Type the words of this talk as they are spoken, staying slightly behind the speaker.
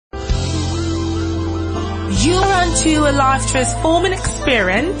You are into a life transforming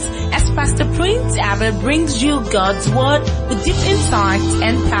experience as Pastor Prince Abah brings you God's Word with deep insight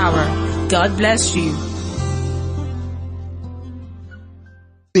and power. God bless you.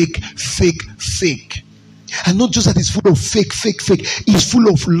 Fake. And not just that it's full of fake. It's full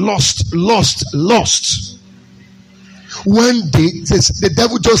of lost. One day, the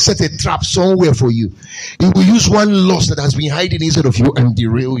devil just set a trap somewhere for you. He will use one loss that has been hiding inside of you and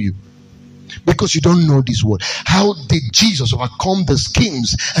derail you. Because you don't know this word. How did Jesus overcome the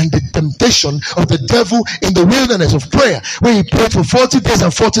schemes and the temptation of the devil in the wilderness of prayer? When he prayed for 40 days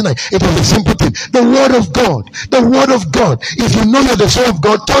and 40 nights. It was a simple thing. The word of God. The word of God. If you know you're the son of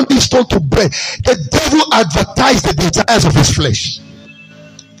God, turn this stone to bread. The devil advertised the desires of his flesh.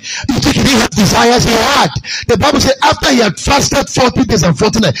 You think he didn't have desires? He had. The Bible said after he had fasted 40 days and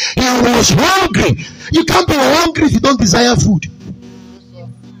 40 nights, he was hungry. You can't be hungry if you don't desire food.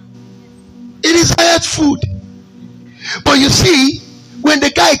 He desired food. But you see, when the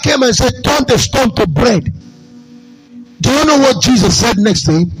guy came and said, turn the stone to bread, do you know what Jesus said next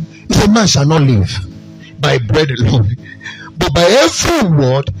to him? He said, man shall not live by bread alone, but by every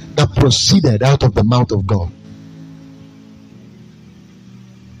word that proceeded out of the mouth of God.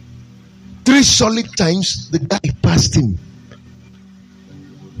 3 solid times the guy passed him.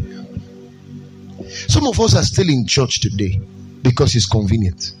 Some of us are still in church today because it's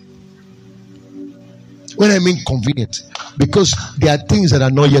convenient. When I mean convenient, because there are things that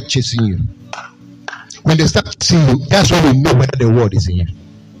are not yet chasing you. When they start chasing you, that's when we know whether the word is in you.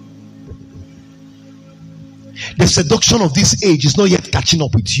 The seduction of this age is not yet catching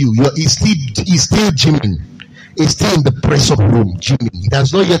up with you. It's still gymming. It's still in the press of room, gymming. It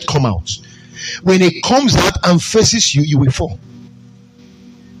has not yet come out. When it comes out and faces you, you will fall.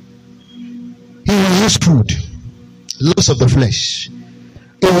 He will use food, loss of the flesh.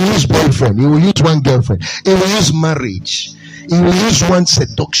 He will use boyfriend. He will use one girlfriend. He will use marriage. He will use one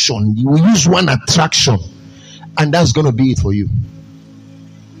seduction. He will use one attraction. And that's going to be it for you.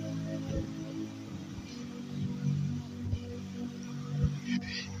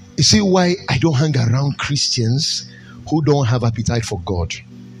 You see why I don't hang around Christians who don't have appetite for God?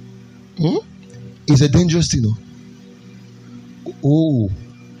 It's a dangerous thing. Oh,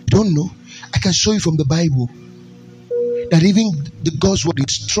 you don't know? I can show you from the Bible that even the God's word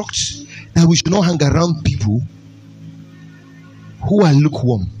instructs that we should not hang around people who are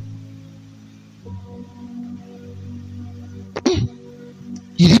lukewarm.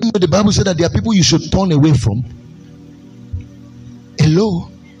 You didn't know the Bible said that there are people you should turn away from? Hello?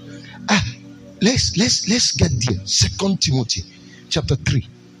 Let's get there. 2 Timothy chapter 3.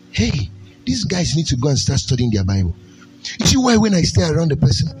 Hey, these guys need to go and start studying their Bible. You see why when I stay around the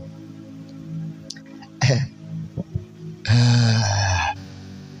person?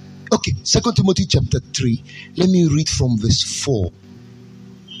 Okay, 2 Timothy chapter 3. Let me read from verse 4.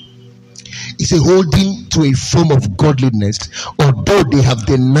 It's a holding to a form of godliness, although they have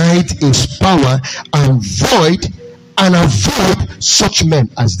denied its power and avoid such men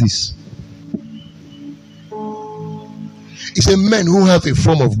as this. It's a men who have a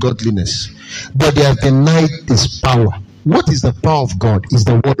form of godliness, but they have denied its power. What is the power of God? Is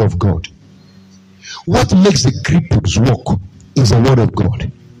the word of God. What makes the cripples walk is the word of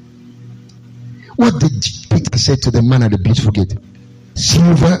God. What did Peter say to the man at the beautiful gate?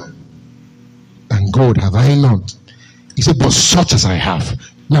 Silver and gold have I not. He said, but such as I have.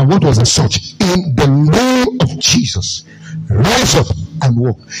 Now what was the such? In the name of Jesus, rise up and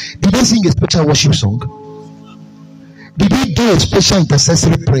walk. Did he sing a special worship song? Did he do a special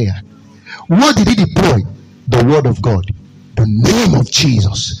intercessory prayer? What did he deploy? The word of God. The name of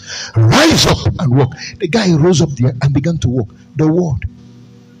Jesus. Rise up and walk. The guy rose up there and began to walk. The word.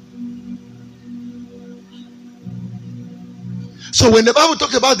 So when the Bible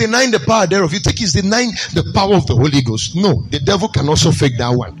talks about denying the power thereof, you think it's denying the power of the Holy Ghost. No, the devil can also fake that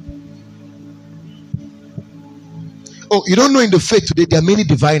one. Oh, you don't know, in the faith today there are many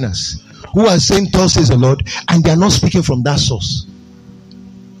diviners who are saying thus says the Lord, and they are not speaking from that source.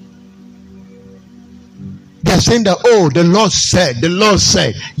 They are saying that, oh, the Lord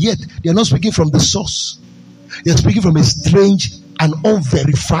said, yet they are not speaking from the source. They are speaking from a strange and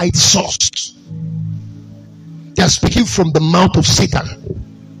unverified source. They are speaking from the mouth of Satan.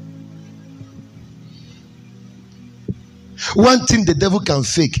 One thing the devil can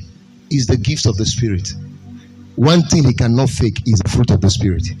fake is the gifts of the Spirit. One thing he cannot fake is the fruit of the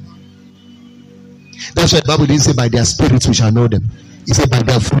Spirit. That's why the Bible didn't say by their spirits we shall know them. It said by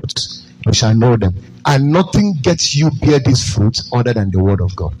their fruits we shall know them. And nothing gets you bear these fruits other than the word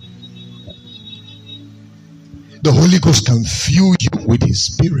of God. The Holy Ghost can fill you with his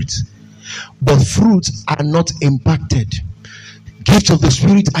Spirit but fruits are not impacted. Gifts of the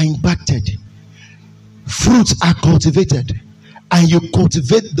Spirit are impacted. Fruits are cultivated. And you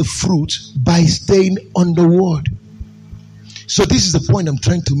cultivate the fruit by staying on the word. So this is the point I'm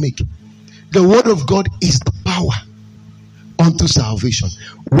trying to make. The word of God is the power unto salvation.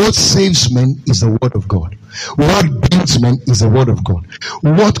 What saves men is the word of God. What builds men is the word of God.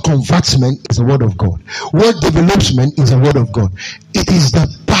 What converts men is the word of God. What develops men is the word of God. It is the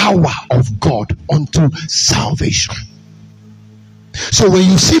power of God unto salvation. So when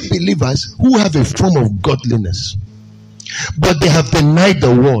you see believers who have a form of godliness, but they have denied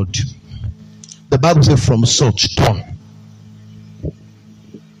the word, the Bible says, from such turn.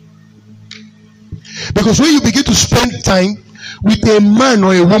 Because when you begin to spend time with a man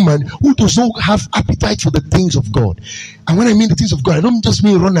or a woman who does not have appetite for the things of God, and when I mean the things of God, I don't just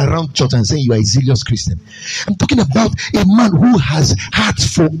mean run around church and say you are a zealous Christian. I'm talking about a man who has heart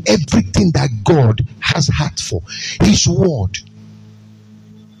for everything that God has heart for, his word.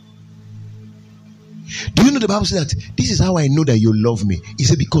 Do you know the Bible says that this is how I know that you love me? He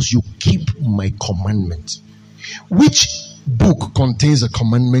said, because you keep my commandment. Which book contains the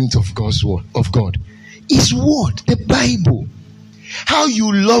commandment of God's word, of God? His word, the Bible. How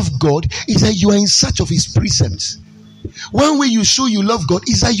you love God is that you are in search of his precepts. One way you show you love God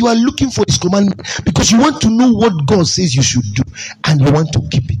is that you are looking for his commandment, because you want to know what God says you should do and you want to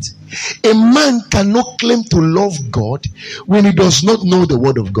keep it. A man cannot claim to love God when he does not know the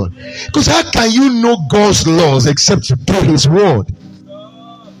word of God. Because how can you know God's laws except through his word?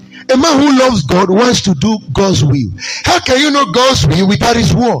 A man who loves God wants to do God's will. How can you know God's will without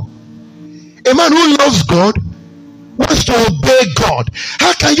his word? A man who loves God wants to obey God.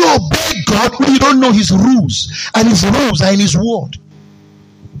 How can you obey God when you don't know his rules? And his rules are in his word.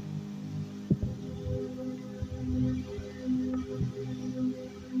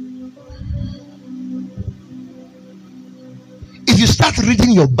 If you start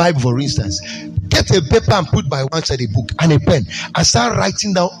reading your Bible, for instance, get a paper and put by one side a book and a pen and start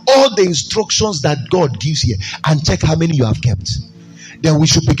writing down all the instructions that God gives here and check how many you have kept. Then we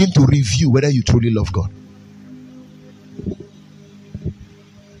should begin to review whether you truly love God.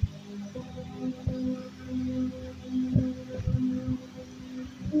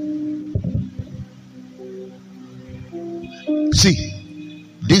 See,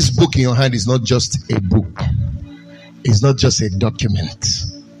 this book in your hand is not just a book. It's not just a document.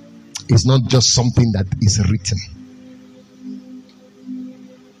 It's not just something that is written.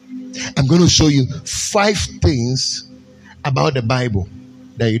 I'm going to show you 5 things about the Bible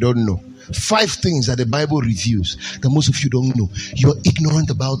that you don't know. 5 things that the Bible reveals that most of you don't know. You're ignorant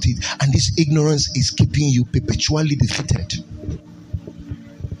about it, and this ignorance is keeping you perpetually defeated.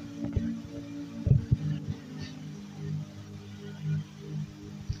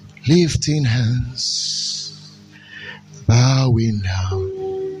 Lifting hands, bowing down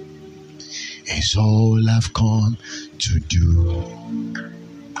is all I've come to do.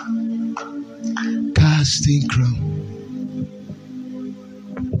 Casting crown,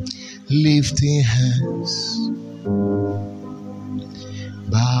 lifting hands,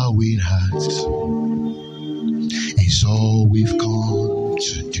 bowing hearts is all we've come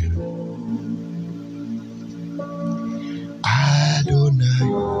to do.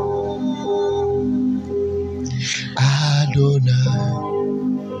 Adonai, Adonai,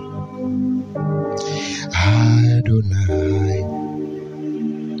 Adonai,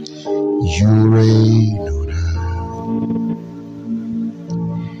 you reign on high.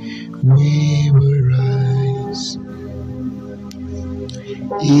 We will rise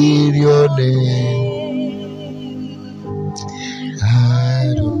in your name,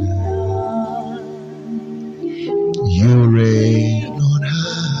 Adonai, you reign on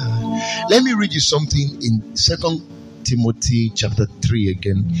high. Let me read you something in 2 Timothy chapter 3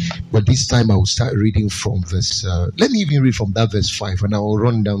 again, but this time I will start reading from verse let me even read from that verse 5, and I will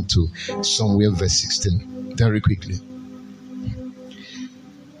run down to somewhere verse 16 very quickly.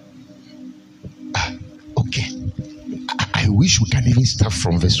 Okay, I wish we can even start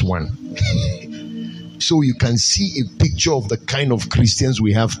from verse 1 so you can see a picture of the kind of Christians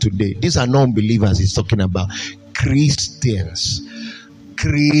we have today. These are non-believers he's talking about. Christians.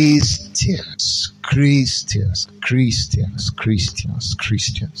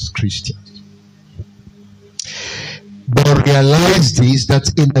 But realize this,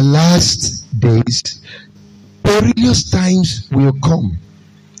 that in the last days, perilous times will come.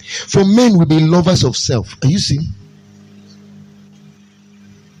 For men will be lovers of self. Are you seeing?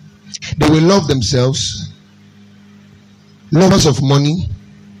 They will love themselves, lovers of money,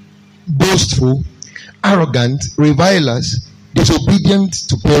 boastful, arrogant, revilers, disobedient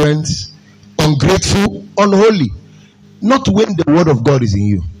to parents, ungrateful, unholy. Not when the word of God is in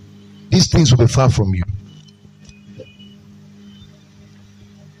you. These things will be far from you.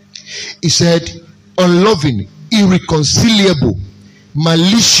 He said, unloving, irreconcilable,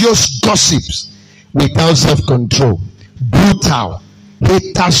 malicious gossips, without self-control, brutal,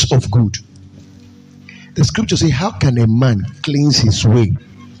 haters of good. The scripture says, how can a man cleanse his way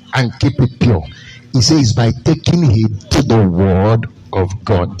and keep it pure? He says, by taking heed to the word of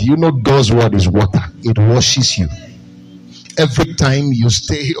God. Do you know God's word is water? It washes you. Every time you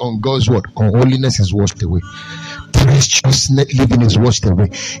stay on God's word, unholiness is washed away. Treacherous living is washed away.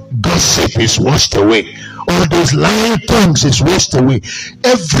 Gossip is washed away. All those lying tongues is washed away.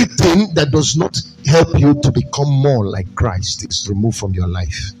 Everything that does not help you to become more like Christ is removed from your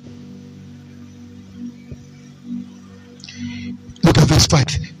life. Look at verse 5.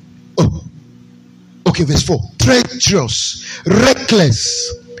 Oh, okay, verse 4. Treacherous,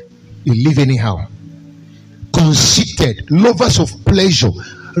 reckless, you live anyhow. Conceited, lovers of pleasure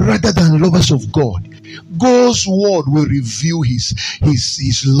rather than lovers of God. God's word will reveal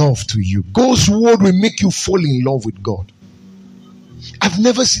his love to you. God's word will make you fall in love with God. I've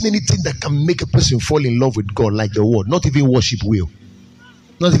never seen anything that can make a person fall in love with God like the word. Not even worship will.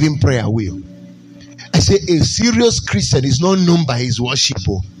 Not even prayer will. I say a serious Christian is not known by his worship.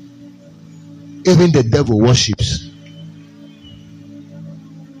 Even the devil worships.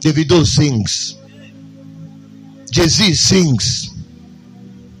 Davido sings. Jay-Z sings.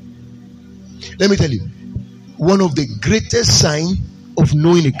 Let me tell you, one of the greatest signs of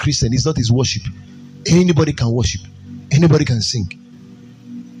knowing a Christian is not his worship. Anybody can worship. Anybody can sing.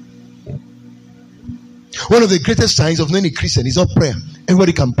 One of the greatest signs of knowing a Christian is not prayer.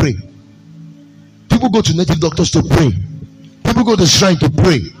 Everybody can pray. People go to native doctors to pray. People go to shrine to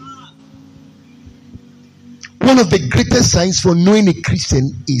pray. One of the greatest signs for knowing a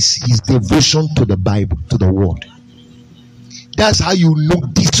Christian is his devotion to the Bible, to the word. That's how you know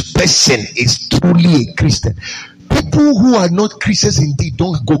this person is truly a Christian. People who are not Christians indeed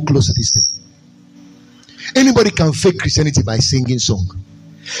don't go close to this thing. Anybody can fake Christianity by singing song.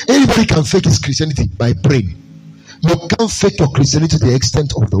 Anybody can fake his Christianity by praying. You can't fake your Christianity to the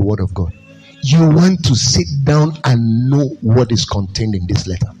extent of the word of God. You want to sit down and know what is contained in this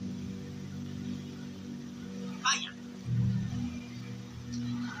letter.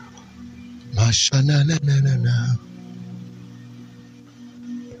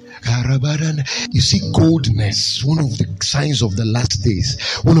 You see, coldness, one of the signs of the last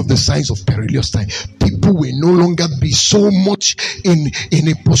days, one of the signs of perilous time. People will no longer be so much in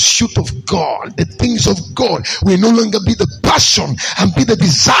a pursuit of God. The things of God will no longer be the passion and be the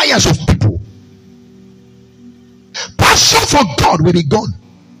desires of people. Passion for God will be gone.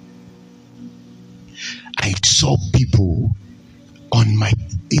 I saw people on my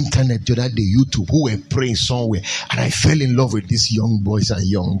internet the other day, YouTube, who were praying somewhere, and I fell in love with these young boys and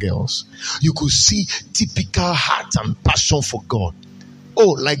young girls. You could see typical heart and passion for God.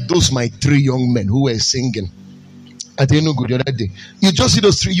 Oh, like those my 3 young men who were singing at Enugu the other day. You just see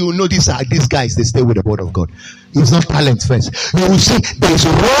those 3, you will know these guys, they stay with the word of God. It's not talent first. You will see there's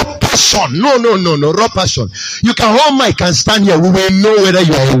raw passion. No, raw passion. You can hold mic and stand here. We will know whether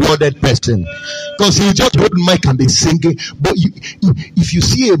you are a worded person. Because you just hold mic and be singing. But if you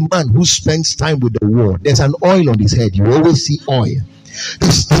see a man who spends time with the word, there's an oil on his head. You always see oil.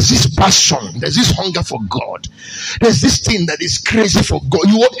 There's this passion. There's this hunger for God. There's this thing that is crazy for God.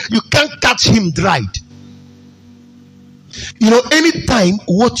 You can't catch him dried. You know, anytime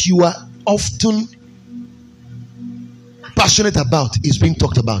what you are often passionate about is being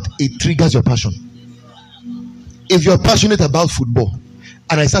talked about, it triggers your passion. If you're passionate about football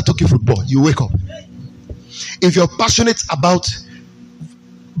and I start talking football, you wake up. If you're passionate about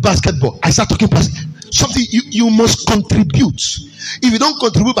basketball, I start talking something. You must contribute. If you don't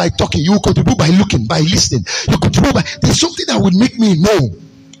contribute by talking, you will contribute by looking, by listening. You contribute by, there's something that will make me know.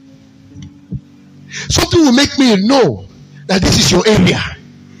 Something will make me know that this is your area.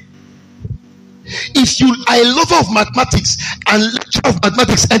 If you are a lover of mathematics and lecturer of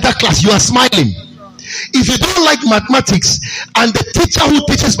mathematics enter class, you are smiling. If you don't like mathematics and the teacher who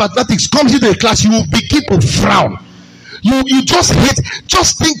teaches mathematics comes into the class, you will begin to frown. You just hate,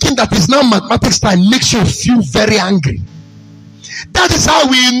 just thinking that it's now mathematics time makes you feel very angry. That is how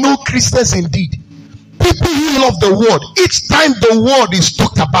we know Christians indeed. People who love the word, each time the word is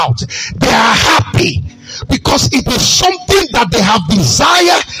talked about, they are happy because it is something that they have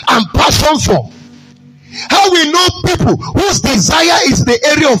desire and passion for. How we know people whose desire is the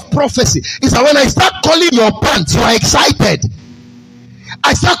area of prophecy is that when I start calling your pants, you are excited.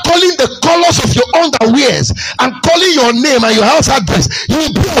 I start calling the colors of your underwears and calling your name and your house address, you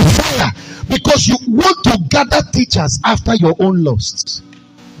will be on fire because you want to gather teachers after your own lusts.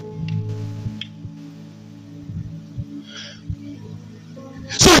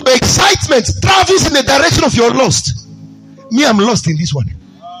 So the excitement travels in the direction of your lust. Me, I'm lost in this one.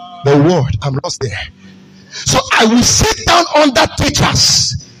 The word, I'm lost there. So I will sit down under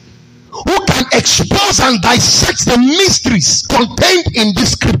teachers who can expose and dissect the mysteries contained in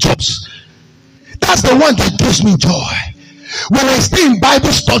these scriptures. That's the one that gives me joy. When I stay in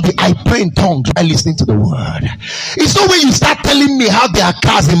Bible study, I pray in tongues while listening to the word. It's not when you start telling me how there are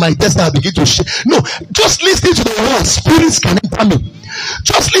cars in my destiny, I begin to shake. No, just listening to the word, spirits can enter me.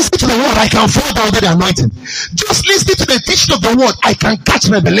 Just listening to the word, I can fall down under the anointing. Just listening to the teaching of the word, I can catch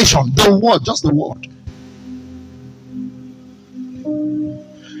revelation. The word, just the word.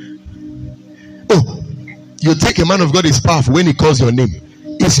 Oh, you take a man of God is powerful when he calls your name.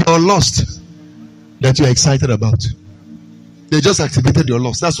 It's your lust that you're excited about. They just activated your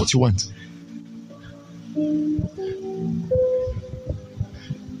lust. That's what you want.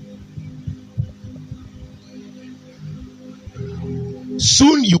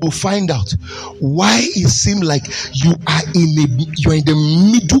 Soon you will find out why it seems like you're in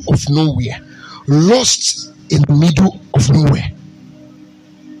the middle of nowhere, lost in the middle of nowhere.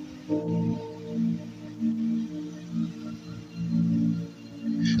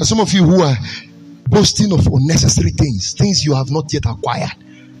 And some of you who are boasting of unnecessary things you have not yet acquired,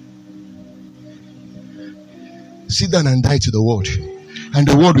 sit down and die to the word, and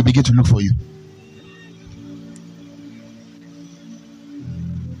the word will begin to look for you.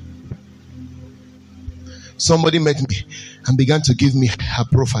 Somebody met me and began to give me her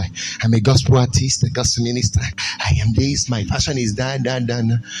profile. I'm a gospel artist, a gospel minister. I am this, my passion is that.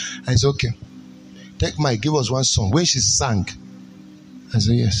 I said, okay, take give us one song. When she sang, I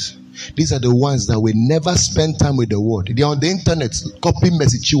said, yes. These are the ones that will never spend time with the word. They're on the internet copying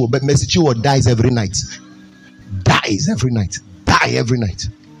Mesichiwo, but Mesichiwo dies every night. Dies every night. Die every night.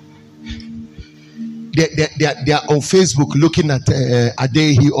 They are on Facebook looking at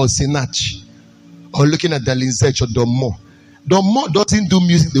Adehi or Sinach, or looking at Dalinzech or Domo. Domo doesn't do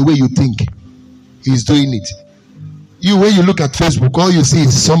music the way you think he's doing it. You, when you look at Facebook, all you see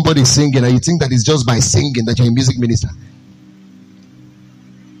is somebody singing, and you think that it's just by singing that you're a music minister.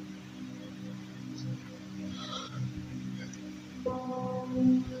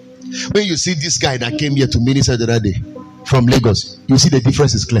 When you see this guy that came here to minister the other day from Lagos, you see the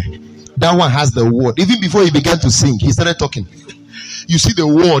difference is clear. That one has the word. Even before he began to sing, he started talking. You see the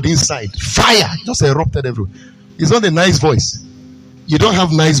word inside. Fire just erupted everywhere. It's not a nice voice. You don't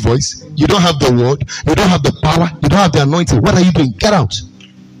have nice voice. You don't have the word. You don't have the power. You don't have the anointing. What are you doing? Get out.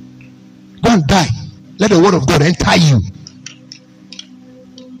 Go and die. Let the word of God enter you.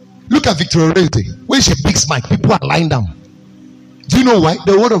 Look at Victoria Rete. When she picks mic, people are lying down. Do you know why?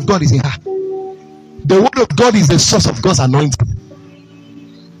 The word of God is in her. The word of God is the source of God's anointing.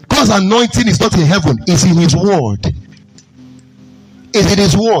 God's anointing is not in heaven, it's in his word. It's in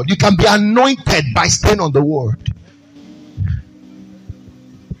his word. You can be anointed by staying on the word.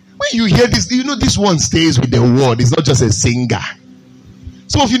 When you hear this, you know this one stays with the word. It's not just a singer.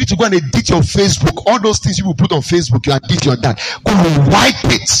 Some of you need to go and edit your Facebook. All those things you will put on Facebook, you edit your that. Go and wipe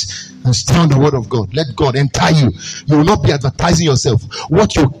it and stay on the word of God. Let God enter you. You will not be advertising yourself.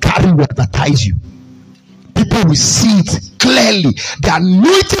 What you carry will advertise you. People will see it clearly. The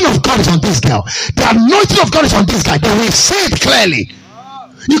anointing of God is on this girl. The anointing of God is on this guy. They will see it clearly.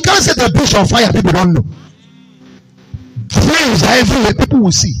 You can't set the bush on fire. People don't know. Flames are everywhere. People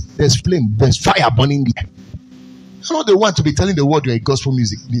will see. There's flame. There's fire burning there. I'm not the one to be telling the world you're a gospel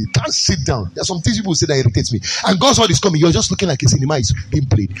music. You can't sit down. There's some things people say that irritates me. And God's word is coming. You're just looking like a cinema is being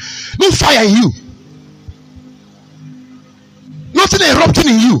played. No fire in you. Nothing erupting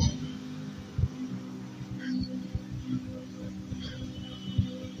in you.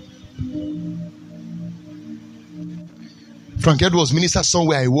 Frank Edwards ministered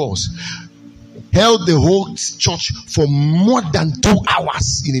somewhere I was. Held the whole church for more than 2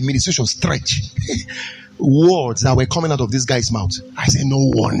 hours in a ministration stretch. Words that were coming out of this guy's mouth. I said, no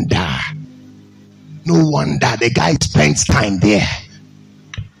wonder. No wonder the guy spends time there.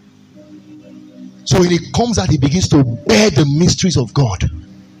 So when he comes out, he begins to bear the mysteries of God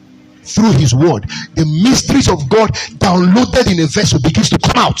through his word. The mysteries of God downloaded in a vessel begins to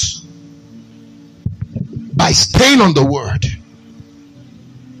come out by staying on the word.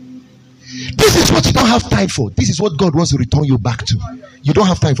 This is what you don't have time for. This is what God wants to return you back to. You don't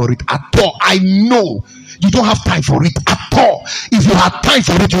have time for it at all. I know you don't have time for it at all. If you had time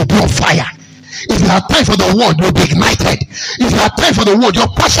for it, you'll be on fire. If you have time for the word, you'll be ignited. If you have time for the word, your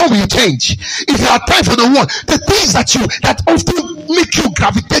passion will change. If you have time for the word, the things that often make you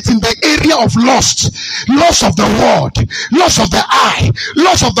gravitate in the area of lust of the world, lust of the eye,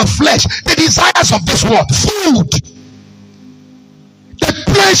 lust of the flesh, the desires of this world, food, the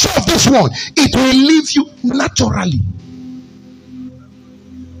pleasure of this world, it will leave you naturally.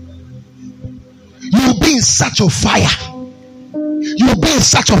 You'll be in search of fire. You'll be in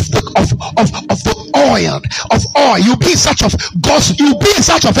search of the oil. You'll be in search of gospel. You'll be in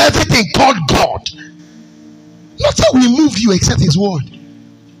search of everything called God. Nothing will move you except His word.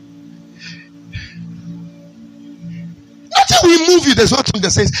 Nothing will move you. There's one song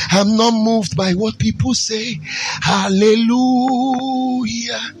that says, I'm not moved by what people say. Hallelujah.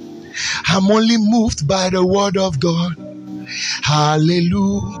 I'm only moved by the word of God.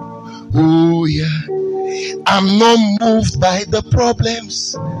 Hallelujah. I'm not moved by the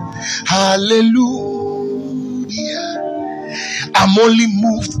problems. Hallelujah. I'm only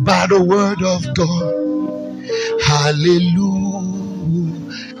moved by the word of God. Hallelujah.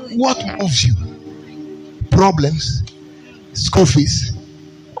 What moves you? Problems, school fees,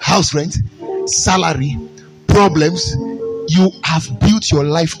 house rent, salary, problems. You have built your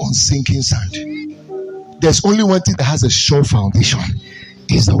life on sinking sand. There's only one thing that has a sure foundation.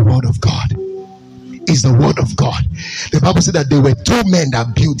 Is the word of God. Is the word of God. The Bible said that there were two men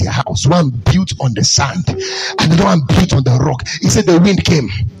that built their house. One built on the sand and the one built on the rock. He said the wind came,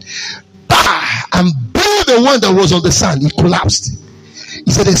 and blew the one that was on the sand. It collapsed.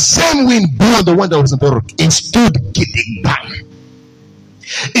 He said the same wind blew on the one that was on the rock. It stood getting bang.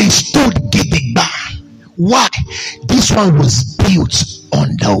 It stood getting bang. Why? This one was built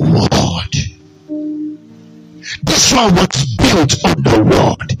on the word. This one was built on the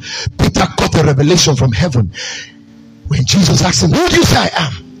word. Peter got a revelation from heaven. When Jesus asked him, who do you say I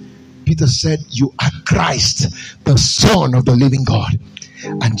am? Peter said, you are Christ, the Son of the living God.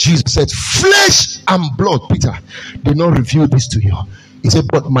 And Jesus said, flesh and blood, Peter, did not reveal this to you. He said,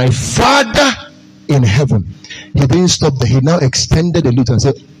 but my Father in heaven. He didn't stop there. He now extended a little and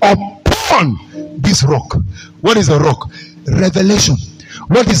said, upon this rock. What is a rock? Revelation.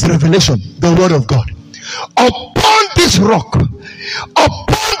 What is revelation? The word of God. Upon this rock,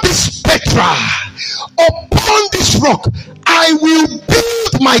 upon this Petra, upon this rock, I will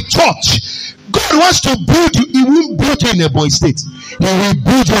build my church. God wants to build you. He won't build you in a boy state. He will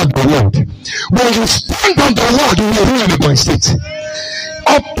build you on the word. When you stand on the word, you will rule in a boy state.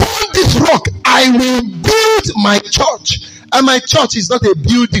 Upon this rock, I will build my church. And my church is not a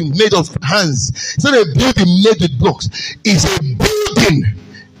building made of hands. It's not a building made with blocks. It's a building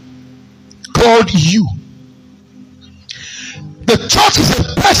called you. The church is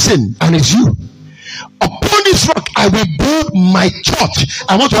a person and it's you. Upon this rock, I will build my church.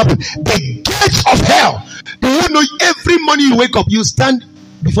 And what will happen? The gates of hell. Do you know every morning you wake up, you stand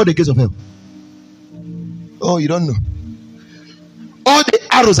before the gates of hell? Oh, you don't know. All the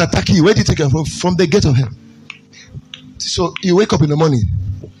arrows attacking you, where do you take them from? From the gate of hell. So you wake up in the morning.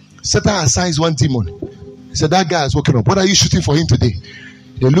 Satan assigns one demon. He said, that guy is waking up. What are you shooting for him today?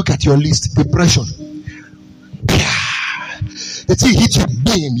 They look at your list. Depression. The thing hit you,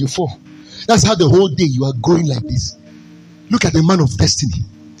 bam, you fall. That's how the whole day you are going like this. Look at the man of destiny.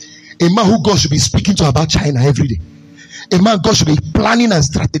 A man who God should be speaking to about China every day. A man God should be planning and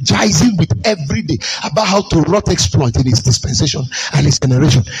strategizing with every day about how to wrought exploit in his dispensation and his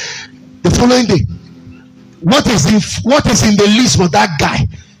generation. The following day, what is in the list for that guy?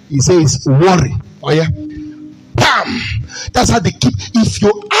 He says worry. Oh yeah. Bam! That's how they keep. If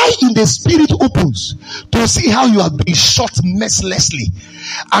your eye in the spirit opens to see how you are being shot mercilessly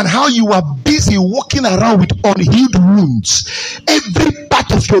and how you are busy walking around with unhealed wounds, every part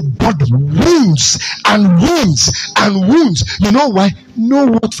of your body, wounds and wounds and wounds. You know why? No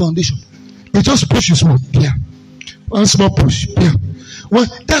word foundation. They just push you small. Yeah. One small push. Yeah. Well,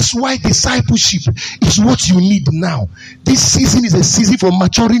 that's why discipleship is what you need now. This season is a season for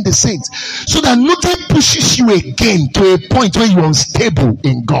maturing the saints, so that nothing pushes you again to a point where you're unstable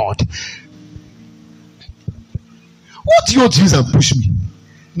in God. What do you want to use and push me?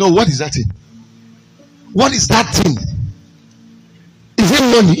 No, what is that thing? What is that thing? Is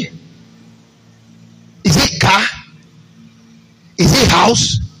it money? Is it car? Is it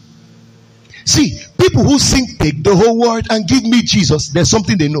house? See, people who sing take the whole world and give me Jesus, there's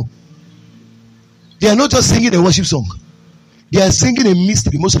something they know. They are not just singing a worship song. They are singing a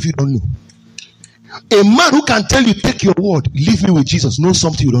mystery most of you don't know. A man who can tell you, take your word, leave me with Jesus, knows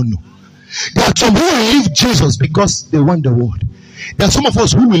something you don't know. There are some who will leave Jesus because they want the word. There are some of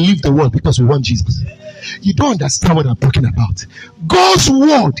us who will leave the world because we want Jesus. You don't understand what I'm talking about. God's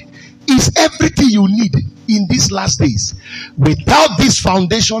word is everything you need in these last days. Without this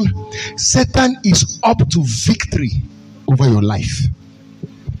foundation, Satan is up to victory over your life.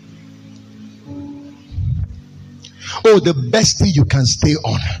 Oh, the best thing you can stay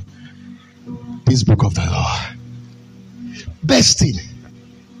on, this book of the law. Best thing.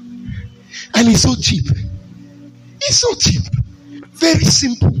 And it's so cheap. It's so cheap. Very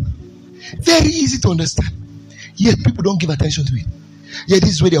simple. Very easy to understand. Yet people don't give attention to it. Yet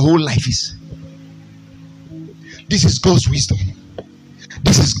this is where their whole life is. This is God's wisdom.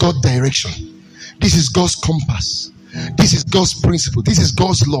 This is God's direction. This is God's compass. This is God's principle. This is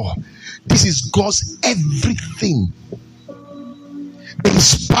God's law. This is God's everything. The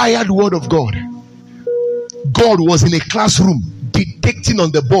inspired word of God. God was in a classroom dictating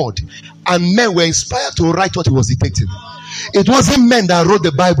on the board, and men were inspired to write what he was dictating. It wasn't men that wrote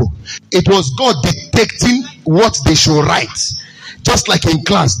the Bible. It was God dictating what they should write. Just like in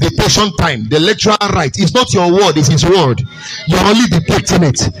class, dictation time, the lecturer writes. It's not your word, it's his word. You're only dictating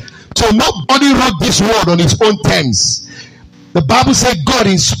it. So nobody wrote this word on his own terms. The Bible said God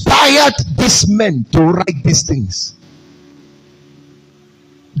inspired these men to write these things.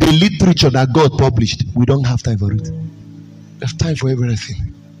 The literature that God published, we don't have time for it. We have time for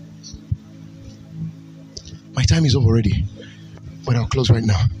everything. My time is up already, but I'll close right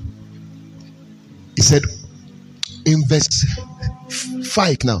now. He said in verse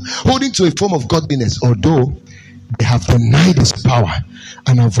 5 now, holding to a form of godliness, although they have denied his power,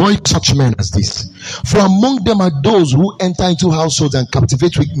 and avoid such men as this. For among them are those who enter into households and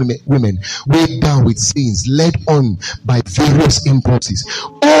captivate women, weighed down with sins, led on by various impulses,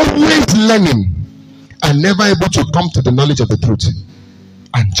 always learning and never able to come to the knowledge of the truth.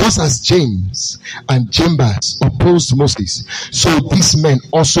 And just as James and Jambres opposed Moses, so these men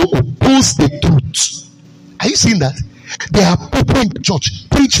also oppose the truth. Are you seeing that? There are people in the church,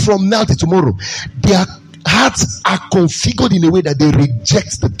 preach from now to tomorrow. Their hearts are configured in a way that they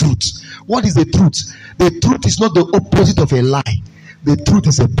reject the truth. What is the truth? The truth is not the opposite of a lie. The truth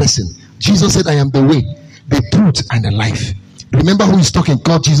is a person. Jesus said, I am the way, the truth, and the life. Remember who is talking.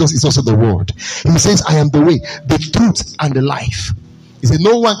 God, Jesus, is also the word. He says, I am the way, the truth, and the life. He said,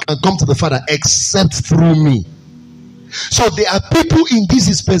 no one can come to the Father except through me. So there are people in this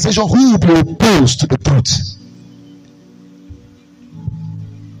dispensation who will be opposed to the truth.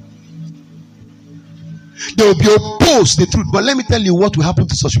 They will be opposed to the truth. But let me tell you what will happen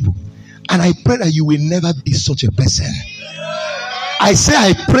to such people. And I pray that you will never be such a person. I say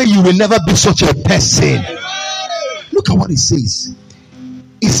I pray you will never be such a person. Look at what he says.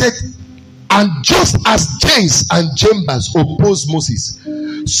 He said, and just as James and Jambres opposed Moses,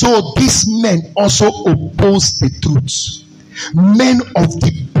 so these men also opposed the truth. Men of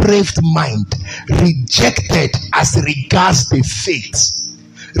depraved mind, rejected as regards the faith.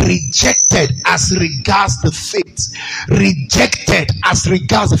 Rejected as regards the faith. Rejected as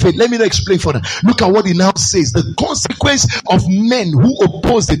regards the faith. Let me not explain further. Look at what he now says. The consequence of men who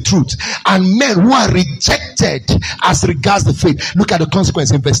oppose the truth and men who are rejected as regards the faith. Look at the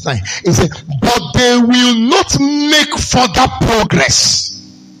consequence in verse 9. It says, but they will not make further progress,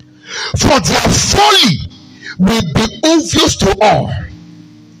 for their folly will be obvious to all,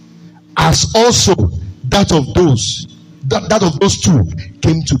 as also that of those two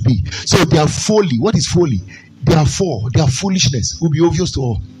came to be. So their folly, what is folly? Their foolishness will be obvious to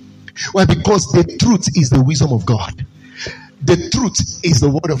all. Why? Because the truth is the wisdom of God. The truth is the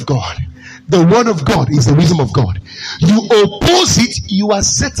word of God. The word of God is the wisdom of God. You oppose it, you are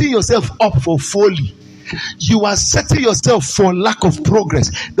setting yourself up for folly. You are setting yourself for lack of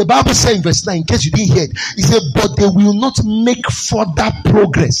progress. The Bible says in verse 9, in case you didn't hear it, it said, but they will not make further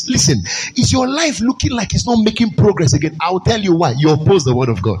progress. Listen, is your life looking like it's not making progress again? I'll tell you why. You oppose the word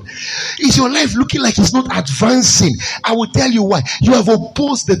of God. Is your life looking like it's not advancing? I will tell you why. You have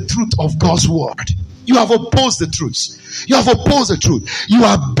opposed the truth of God's word. You have opposed the truth. You have opposed the truth. You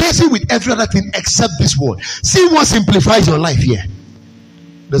are busy with every other thing except this word. See what simplifies your life here.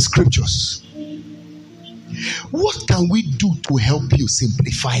 The scriptures. What can we do to help you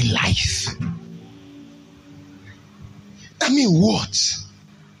simplify life? I mean, what?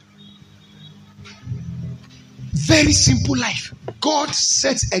 Very simple life. God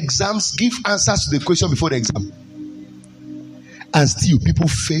sets exams, give answers to the question before the exam. And still people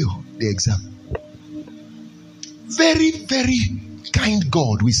fail the exam. Very, very kind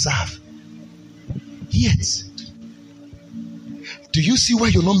God we serve. Yet, do you see why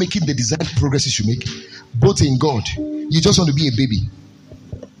you're not making the desired progress you should make? Both in God, you just want to be a baby.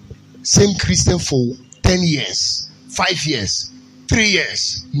 Same Christian for 10 years, 5 years, 3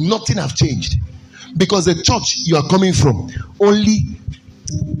 years. Nothing have changed. Because the church you are coming from, only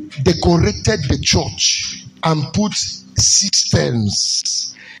decorated the church and put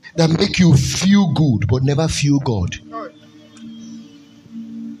systems that make you feel good but never feel God.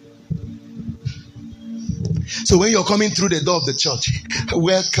 So when you're coming through the door of the church,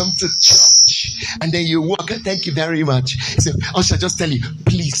 welcome to church, and then you walk, thank you very much. So I shall just tell you,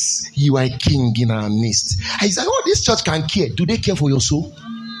 please, you are a king in our midst. I said, oh, this church can care. Do they care for your soul?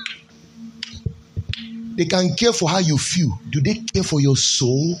 They can care for how you feel. Do they care for your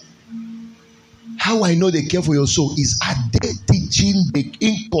soul? How I know they care for your soul is, are they teaching the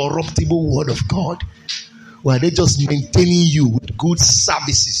incorruptible word of God? Or are they just maintaining you with good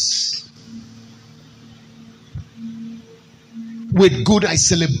services? With good, I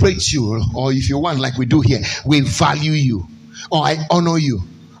celebrate you. Or if you want, like we do here, we value you. Or I honor you.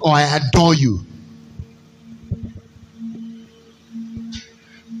 Or I adore you.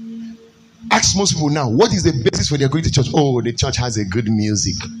 Ask most people now, what is the basis for their going to church? Oh, the church has a good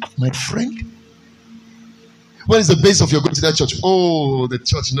music. My friend, what is the basis of your going to that church? Oh, the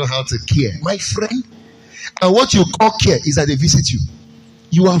church know how to care. My friend, and what you call care is that they visit you.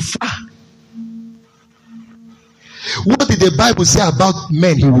 You are far. What did the Bible say about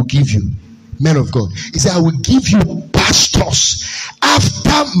men he will give you? Men of God. He said, I will give you pastors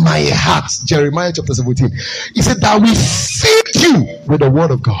after my heart. Jeremiah chapter 17. He said that we feed you with the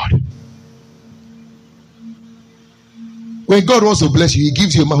word of God. When God wants to bless you, he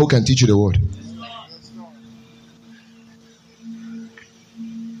gives you a man who can teach you the word.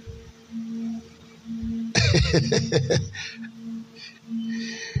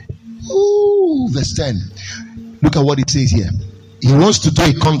 Ooh, verse 10. Look at what it says here. He wants to do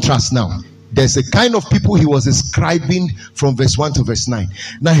a contrast now. There's a kind of people he was describing from verse 1 to verse 9.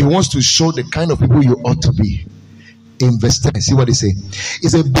 Now he wants to show the kind of people you ought to be. In verse 10, see what he says. He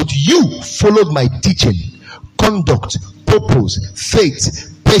said, but you followed my teaching, conduct, purpose, faith,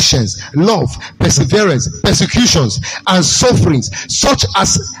 patience, love, perseverance, persecutions, and sufferings, such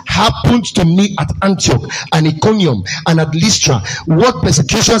as happened to me at Antioch and Iconium and at Lystra. What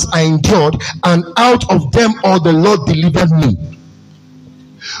persecutions I endured, and out of them all the Lord delivered me.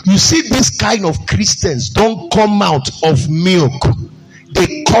 You see, this kind of Christians don't come out of milk.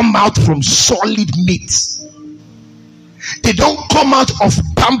 They come out from solid meat. They don't come out of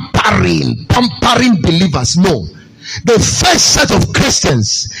pampering believers. No. The first set of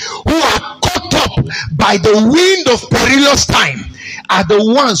Christians who are caught up by the wind of perilous time are the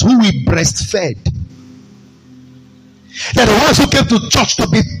ones who we breastfed. They're the ones who came to church to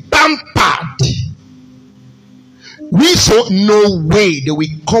be pampered. We saw no way they will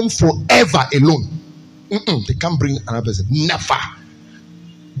come forever alone. They can't bring another person. Never.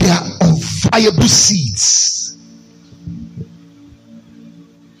 They are unviable seeds.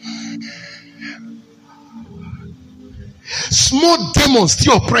 Small demons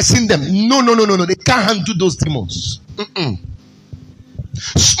still oppressing them. No. They can't handle those demons.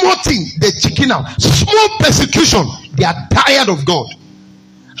 Small thing, they chicken out. Small persecution, they are tired of God.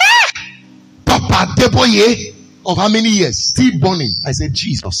 Papa Deboye of how many years? Still burning. I said,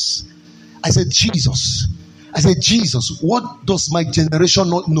 Jesus. What does my generation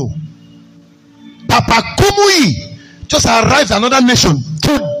not know? Papa Kumui just arrived at another nation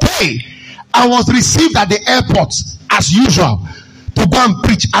today. I was received at the airport as usual to go and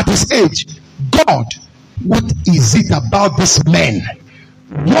preach at his age. God, what is it about this man?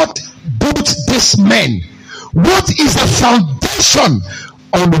 What built this man? What is the foundation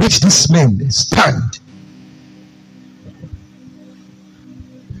on which this man stand?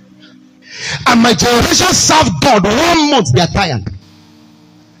 And my generation served God 1 month, they are tired.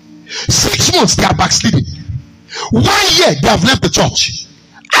 6 months, they are backsliding. 1 year, they have left the church.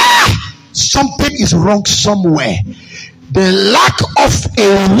 Something is wrong somewhere. The lack of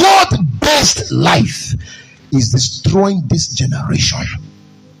a word-based life is destroying this generation.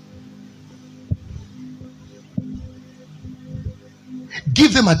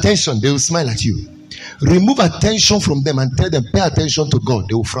 Give them attention, they will smile at you. Remove attention from them and tell them, pay attention to God,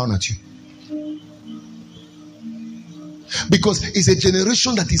 they will frown at you. Because it's a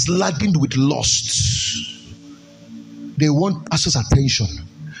generation that is laden with lust. They want pastors' attention.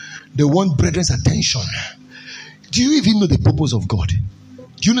 They want brethren's attention. Do you even know the purpose of God?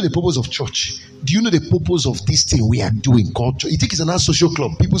 Do you know the purpose of church? Do you know the purpose of this thing we are doing called church? You think it's another social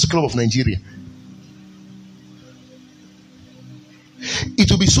club, People's Club of Nigeria?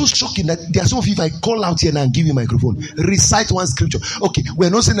 It will be so shocking that there are some of you, if I call out here now and give you a microphone, recite one scripture. Okay,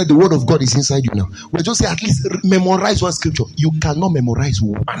 we're not saying that the word of God is inside you now. We're just saying at least memorize one scripture. You cannot memorize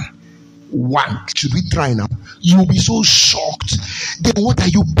one. Should we try now? You will be so shocked. Then what are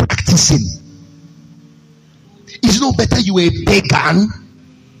you practicing? Is it not better you are a pagan?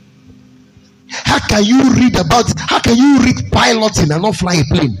 How can you read about it? How can you read piloting and not fly a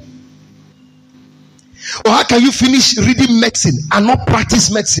plane? Or how can you finish reading medicine and not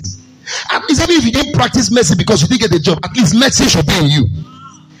practice medicine? At least even if you didn't practice medicine because you didn't get the job, at least medicine should be in you.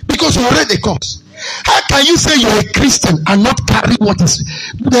 Because you read the course. How can you say you're a Christian and not carry what is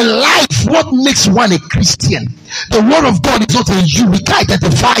the life? What makes one a Christian? The word of God is not in you. We can't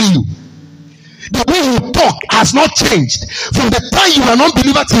identify you. The way you talk has not changed. From the time you are an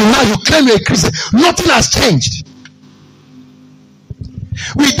unbeliever till now, you claim you're a Christian. Nothing has changed.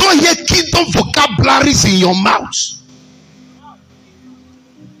 We don't hear kingdom vocabularies in your mouth.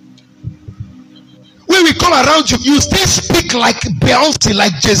 When we come around you, you still speak like Beyonce,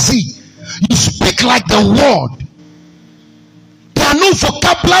 like Jay-Z. You speak like the word. There are no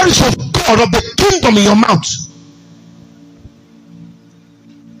vocabularies of God, of the kingdom in your mouth.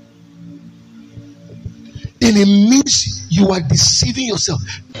 Then it means you are deceiving yourself.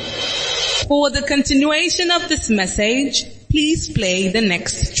 For the continuation of this message, please play the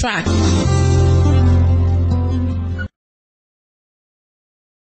next track.